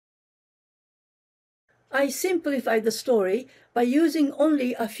I simplified the story by using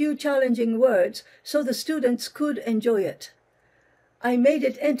only a few challenging words so the students could enjoy it. I made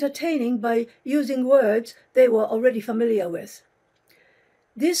it entertaining by using words they were already familiar with.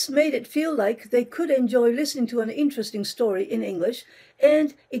 This made it feel like they could enjoy listening to an interesting story in English,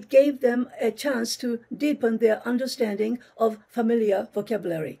 and it gave them a chance to deepen their understanding of familiar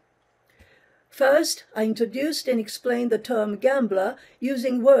vocabulary. First, I introduced and explained the term gambler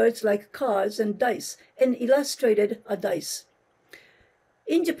using words like cards and dice, and illustrated a dice.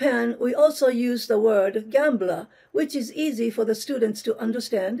 In Japan, we also use the word gambler, which is easy for the students to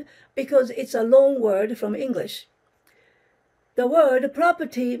understand because it's a loan word from English. The word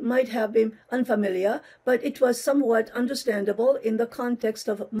property might have been unfamiliar, but it was somewhat understandable in the context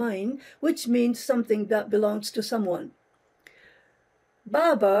of mine, which means something that belongs to someone.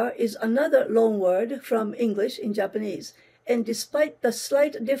 Barber is another loan word from English in Japanese, and despite the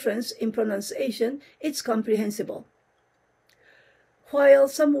slight difference in pronunciation, it's comprehensible. While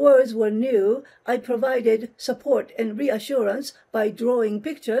some words were new, I provided support and reassurance by drawing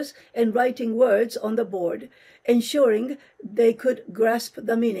pictures and writing words on the board, ensuring they could grasp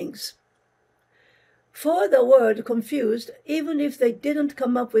the meanings. For the word confused, even if they didn't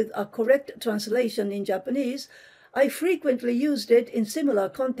come up with a correct translation in Japanese, I frequently used it in similar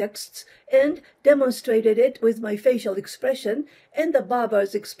contexts and demonstrated it with my facial expression and the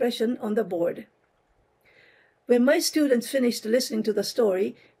barber's expression on the board. When my students finished listening to the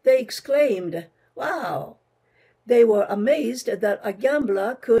story, they exclaimed, "Wow!" They were amazed that a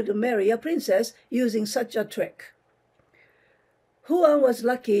gambler could marry a princess using such a trick. Juan was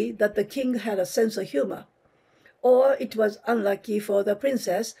lucky that the king had a sense of humor, or it was unlucky for the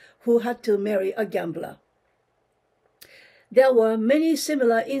princess who had to marry a gambler. There were many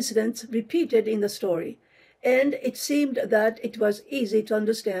similar incidents repeated in the story, and it seemed that it was easy to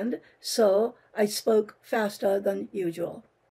understand, so I spoke faster than usual.